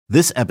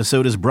This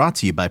episode is brought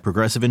to you by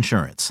Progressive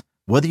Insurance.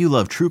 Whether you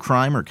love true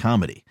crime or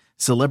comedy,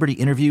 celebrity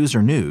interviews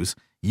or news,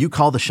 you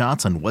call the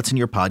shots on what's in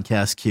your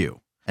podcast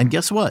queue. And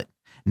guess what?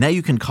 Now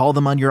you can call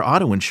them on your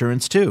auto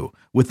insurance too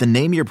with the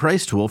Name Your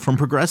Price tool from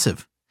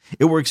Progressive.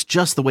 It works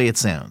just the way it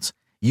sounds.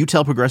 You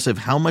tell Progressive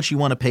how much you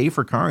want to pay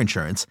for car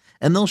insurance,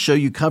 and they'll show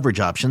you coverage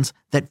options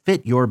that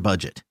fit your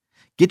budget.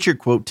 Get your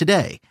quote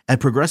today at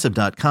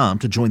Progressive.com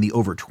to join the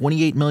over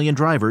 28 million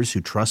drivers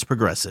who trust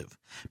Progressive.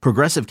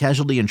 Progressive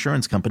Casualty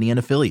Insurance Company and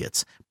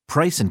Affiliates.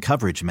 Price and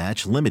coverage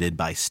match limited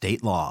by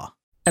state law.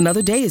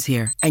 Another day is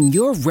here, and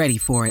you're ready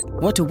for it.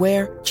 What to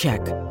wear?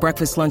 Check.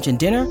 Breakfast, lunch, and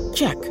dinner?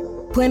 Check.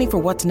 Planning for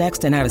what's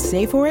next and how to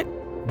save for it?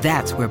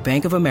 That's where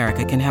Bank of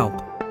America can help.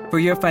 For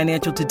your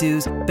financial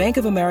to-dos, Bank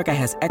of America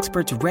has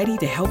experts ready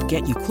to help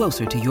get you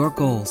closer to your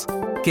goals.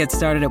 Get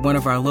started at one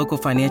of our local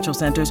financial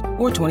centers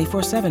or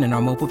 24/7 in our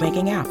mobile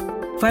banking app.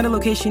 Find a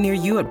location near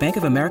you at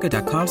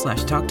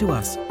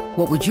bankofamerica.com/talktous.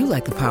 What would you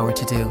like the power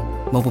to do?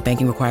 Mobile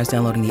banking requires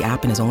downloading the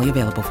app and is only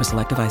available for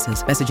select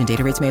devices. Message and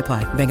data rates may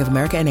apply. Bank of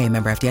America N.A.,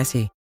 member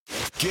FDIC.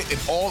 Get an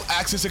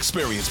all-access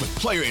experience with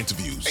player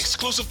interviews,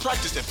 exclusive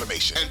practice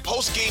information, and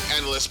post-game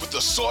analysts with the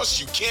sauce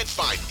you can't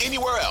find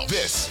anywhere else.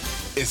 This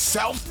is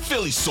South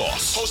Philly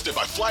Sauce, hosted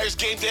by Flyers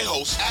Game Day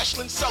host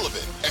Ashlyn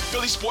Sullivan and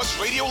Philly sports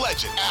radio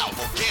legend Al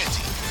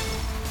Morganti.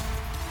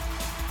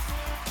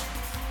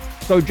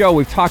 So, Joe,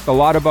 we've talked a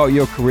lot about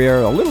your career,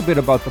 a little bit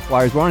about the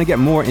Flyers. We want to get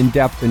more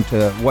in-depth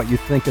into what you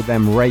think of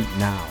them right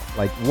now.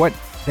 Like, what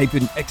they've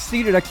been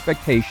exceeded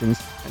expectations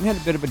and had a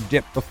bit of a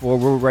dip before.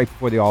 We're right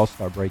before the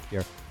All-Star break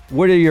here.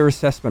 What are your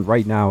assessment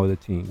right now of the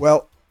team?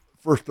 Well,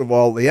 first of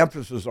all, the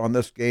emphasis on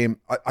this game,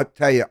 I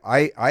tell you,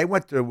 I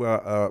went to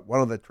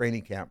one of the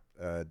training camp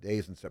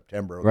days in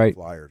September with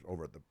the Flyers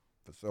over at the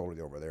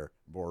facility over there,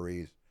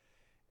 Voorhees.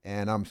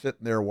 And I'm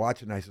sitting there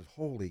watching, and I said,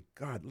 holy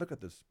God, look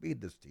at the speed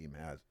this team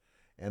has.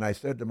 And I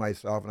said to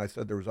myself, and I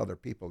said there was other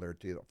people there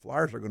too, the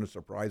Flyers are going to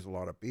surprise a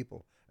lot of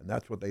people, and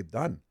that's what they've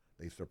done.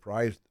 They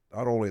surprised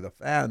not only the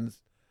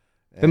fans,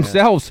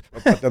 themselves,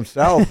 but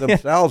themselves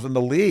in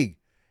the league.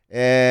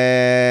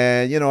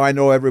 And, you know, I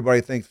know everybody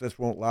thinks this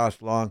won't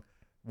last long.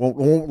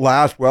 Won't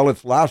last. Well,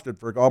 it's lasted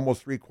for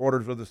almost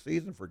 3/4 of the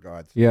season, for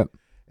God's sake. Yep.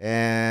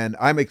 And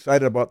I'm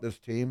excited about this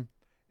team,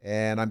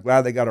 and I'm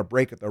glad they got a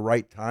break at the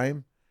right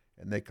time,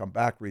 and they come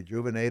back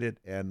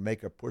rejuvenated and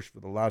make a push for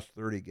the last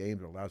 30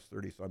 games, or last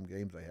 30-some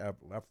games they have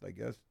left, I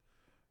guess.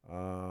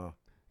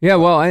 Yeah,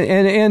 well,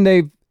 and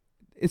they've,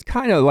 it's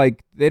kind of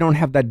like they don't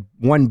have that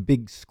one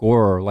big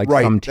scorer like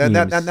some teams.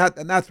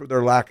 And that's what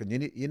they're lacking.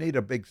 You need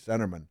a big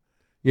centerman.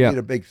 Yeah. You need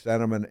a big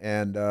centerman,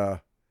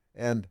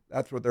 and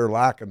that's what they're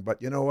lacking.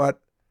 But you know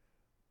what?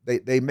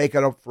 They make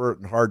it up for it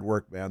in hard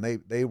work, man.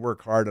 They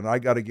work hard, and I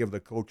got to give the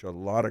coach a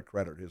lot of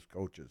credit, his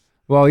coaches.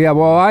 Well, yeah,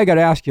 well, I got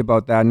to ask you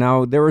about that.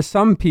 Now, there are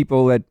some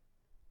people that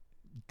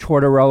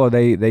Tortorella,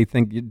 they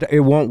think it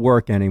won't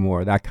work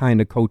anymore. That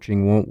kind of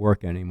coaching won't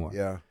work anymore.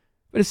 Yeah.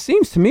 But it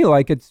seems to me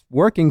like it's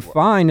working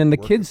fine, and the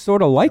kids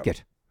sort of like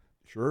it.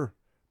 Sure.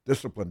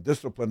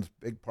 Discipline's a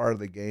big part of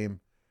the game.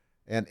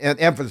 And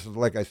emphasis,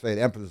 like I say,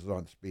 emphasis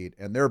on speed.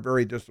 And they're a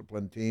very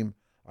disciplined team.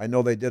 I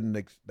know they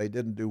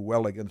didn't do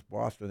well against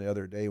Boston the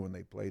other day when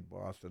they played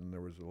Boston.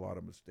 There was a lot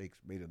of mistakes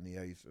made in the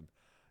ice.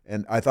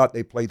 And I thought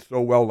they played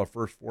so well the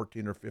first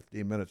 14 or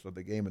 15 minutes of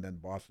the game, and then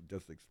Boston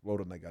just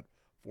exploded, and they got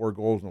 4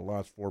 goals in the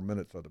last 4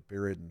 minutes of the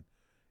period.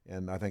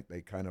 And I think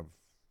they kind of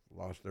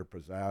lost their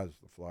pizzazz,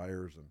 the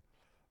Flyers.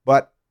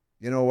 But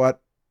you know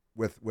what?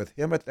 With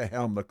him at the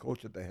helm, the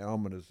coach at the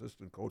helm, and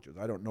assistant coaches,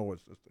 I don't know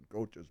assistant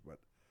coaches, but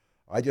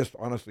I just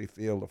honestly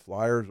feel the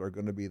Flyers are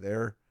going to be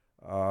there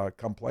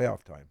come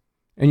playoff time.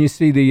 And you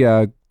see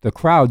the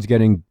crowds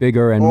getting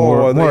bigger and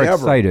more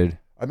excited.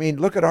 I mean,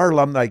 look at our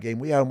alumni game.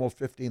 We had almost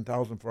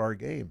 15,000 for our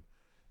game.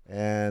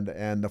 And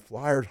the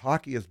Flyers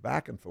hockey is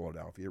back in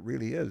Philadelphia. It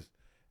really is.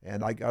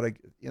 And I got to,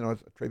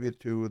 it's a tribute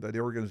to the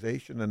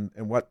organization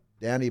and what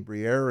Danny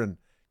Briere and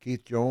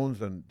Keith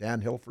Jones and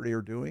Dan Hilferty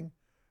are doing.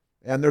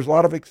 And there's a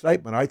lot of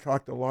excitement. I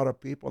talked to a lot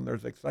of people, and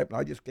there's excitement.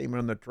 I just came in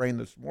on the train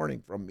this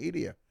morning from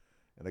media,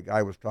 and a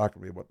guy was talking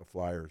to me about the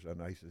Flyers.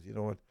 And I says, you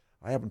know what,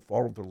 I haven't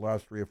followed them for the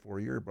last 3 or 4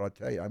 years, but I'll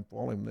tell you, I'm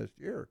following them this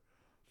year.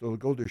 So it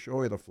goes to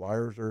show you the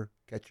Flyers are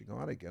catching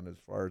on again as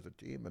far as a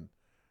team.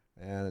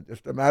 And it's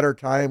just a matter of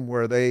time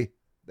where they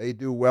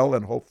do well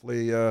and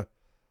hopefully,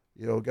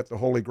 get the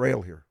Holy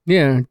Grail here.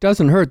 Yeah, it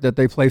doesn't hurt that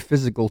they play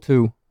physical,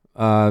 too.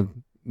 I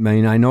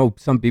mean, I know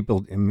some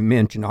people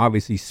mention,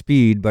 obviously,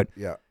 speed, but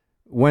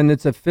when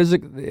it's a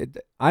physical,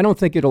 I don't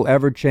think it'll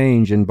ever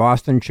change in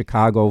Boston,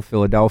 Chicago,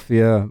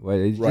 Philadelphia,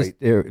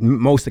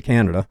 most of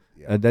Canada,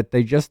 that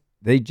they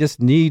just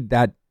need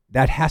that.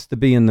 That has to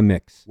be in the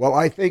mix. Well,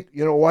 I think,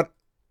 you know what?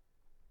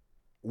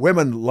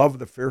 Women love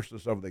the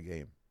fierceness of the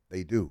game.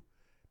 They do.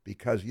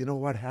 Because you know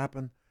what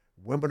happened?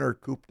 women are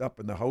cooped up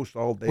in the house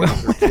all day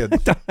with their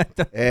kids,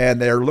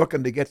 and they're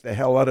looking to get the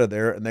hell out of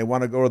there, and they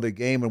want to go to the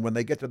game. And when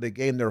they get to the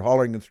game, they're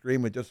hollering and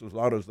screaming just as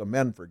loud as the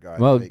men. For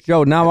God's sake.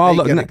 Joe, now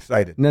they get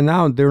excited.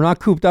 Now they're not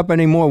cooped up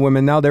anymore.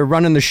 Women now they're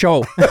running the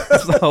show. Yeah.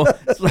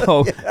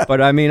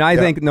 But I mean, I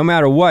think no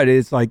matter what,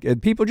 it's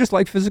like people just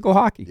like physical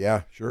hockey.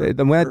 Yeah, sure.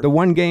 The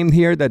one game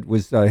here that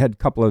was had a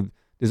couple of.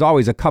 There's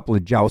always a couple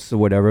of jousts or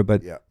whatever,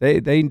 but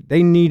they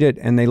need it,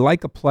 and they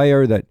like a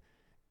player that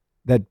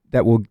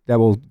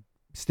will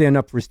stand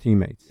up for his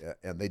teammates. Yeah,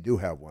 and they do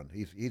have one.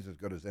 He's as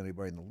good as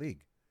anybody in the league.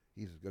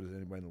 He's as good as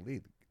anybody in the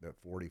league. That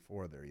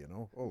 44 there, you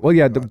know. Holy well,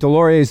 yeah,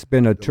 Delorier's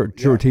been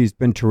he's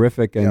been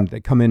terrific, and they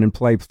come in and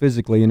play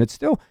physically, and it's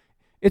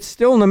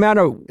still no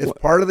matter. It's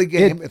part of the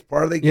game. It's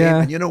part of the game,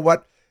 and you know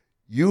what?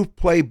 You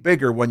play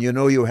bigger when you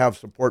know you have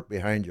support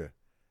behind you.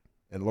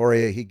 And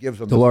Laurier, he gives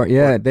them the support.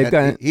 Yeah, they've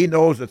got. He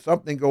knows that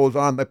something goes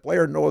on. The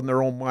player knows in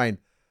their own mind,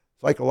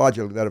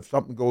 psychologically, that if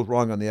something goes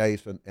wrong on the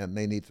ice and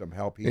they need some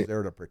help, he's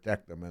there to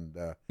protect them.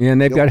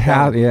 And they've got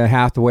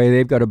Hathaway.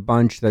 They've got a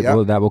bunch that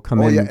will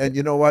come in. Yeah, and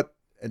you know what?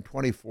 And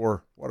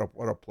 24, what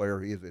a player.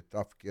 He is a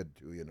tough kid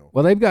too. You know.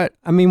 Well, they've got.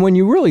 I mean, when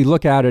you really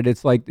look at it,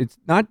 it's like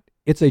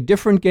it's a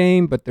different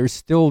game, but there's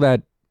still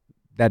that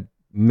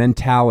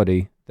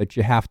mentality that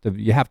you have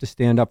to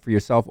stand up for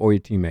yourself or your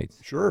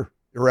teammates. Sure.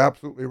 You're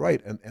absolutely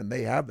right, and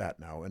they have that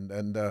now,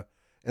 and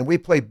we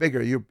play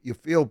bigger. You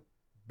feel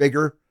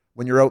bigger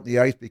when you're out in the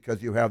ice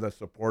because you have the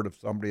support of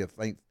somebody. If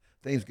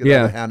things get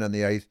out of hand on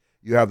the ice,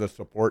 you have the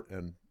support.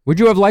 And would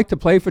you have liked to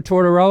play for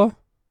Tortorella?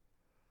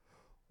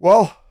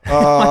 Well,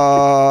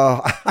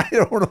 I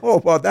don't know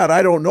about that.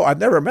 I don't know. I've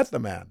never met the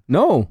man.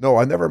 No,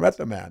 I never met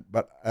the man.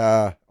 But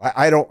I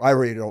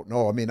really don't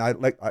know. I mean, I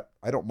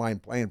don't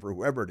mind playing for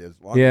whoever it is.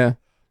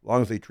 As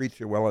long as he treats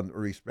you well and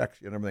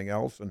respects you and everything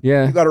else. And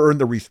you got to earn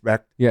the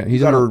respect. Yeah,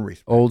 he's got to earn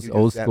respect.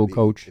 Old school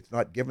coach. It's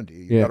not given to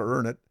you. You got to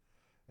earn it.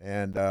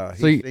 And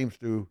he seems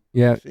to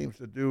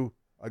do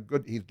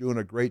he's doing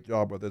a great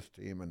job with this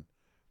team.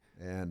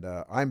 And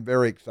I'm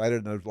very excited.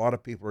 And there's a lot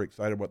of people who are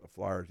excited about the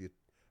Flyers.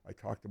 I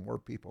talk to more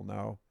people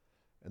now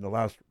than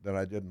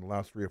I did in the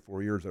last 3 or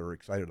 4 years that are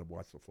excited to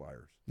watch the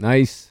Flyers.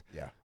 Nice.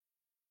 Yeah.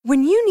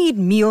 When you need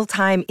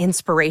mealtime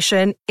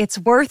inspiration, it's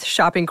worth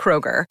shopping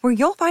Kroger, where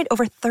you'll find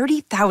over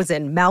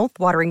 30,000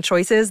 mouth-watering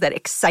choices that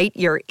excite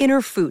your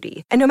inner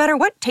foodie. And no matter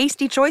what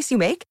tasty choice you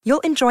make,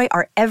 you'll enjoy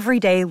our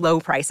everyday low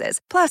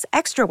prices, plus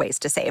extra ways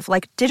to save,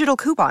 like digital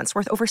coupons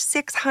worth over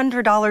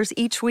 $600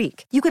 each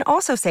week. You can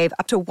also save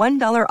up to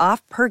 $1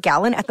 off per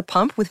gallon at the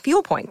pump with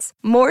fuel points.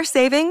 More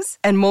savings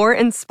and more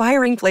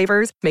inspiring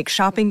flavors make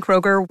shopping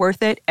Kroger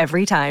worth it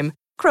every time.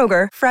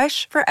 Kroger,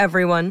 fresh for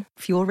everyone.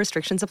 Fuel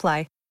restrictions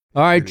apply.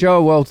 All right,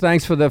 Joe. Well,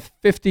 thanks for the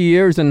 50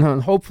 years,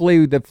 and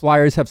hopefully the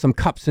Flyers have some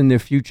cups in their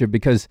future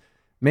because,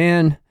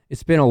 man,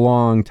 it's been a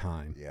long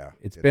time. Yeah.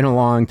 It's been a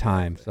long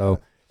time. So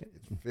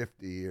it's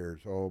 50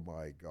 years. Oh,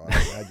 my God.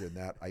 Imagine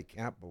that. I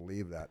can't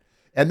believe that.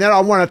 And then I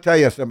want to tell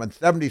you something.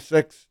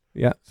 76,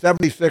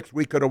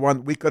 we could have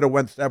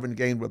won 7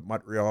 games with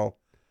Montreal,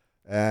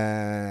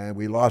 and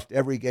we lost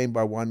every game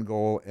by 1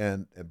 goal,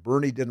 and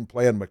Bernie didn't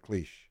play in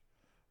McLeish.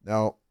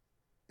 Now,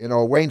 you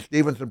know, Wayne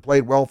Stevenson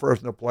played well for us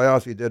in the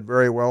playoffs. He did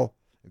very well.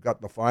 He got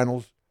the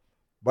finals.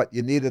 But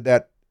you needed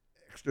that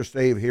extra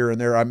save here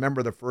and there. I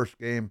remember the first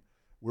game,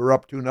 we were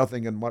up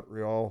 2-0 in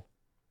Montreal,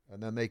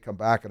 and then they come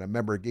back, and I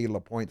remember Guy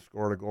Lapointe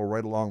scored a goal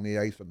right along the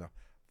ice on the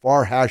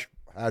far hash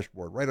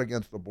board, right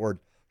against the board,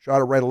 shot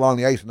it right along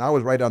the ice, and I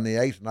was right on the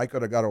ice, and I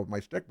could have got it with my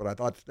stick, but I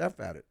thought Steph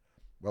had it.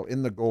 Well,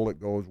 in the goal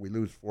it goes. We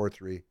lose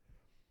 4-3.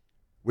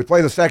 We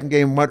play the second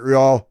game in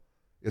Montreal.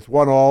 It's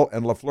 1-1,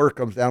 and Lafleur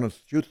comes down and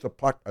shoots the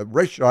puck, a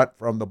wrist shot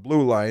from the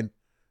blue line.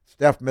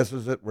 Steph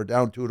misses it. We're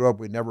down 2-0.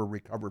 We never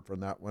recovered from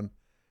that one.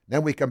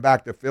 Then we come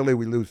back to Philly.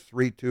 We lose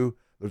 3-2.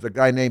 There's a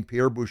guy named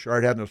Pierre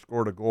Bouchard, hadn't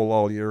scored a goal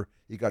all year.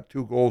 He got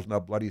 2 goals in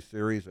that bloody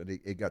series, and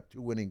he got 2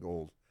 winning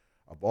goals.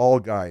 Of all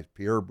guys,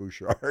 Pierre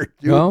Bouchard,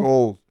 2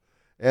 goals.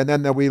 And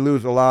then we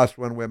lose the last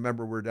one.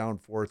 Remember, we're down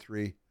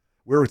 4-3.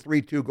 We were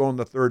 3-2 going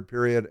the third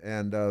period,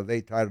 and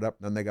they tied it up,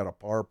 and then they got a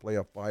power play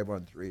of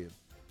 5-on-3.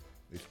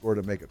 They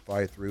scored to make it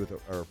 5-3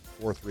 or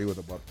 4-3 with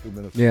about 2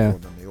 minutes to go, and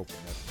then they opened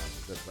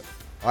that. But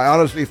I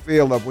honestly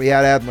feel that if we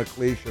had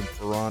McLeish and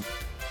Ferrand,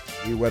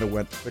 we would have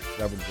went 6-7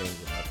 games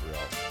with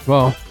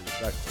Montreal.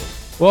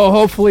 Well,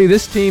 hopefully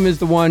this team is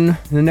the one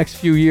in the next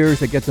few years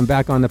that gets them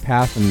back on the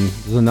path, and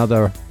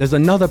there's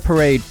another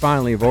parade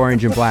finally of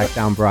orange and black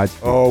down Broad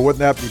Street. Oh, wouldn't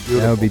that be beautiful?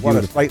 That would be beautiful.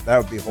 What a sight that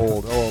would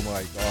behold. Oh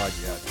my God,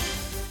 yes.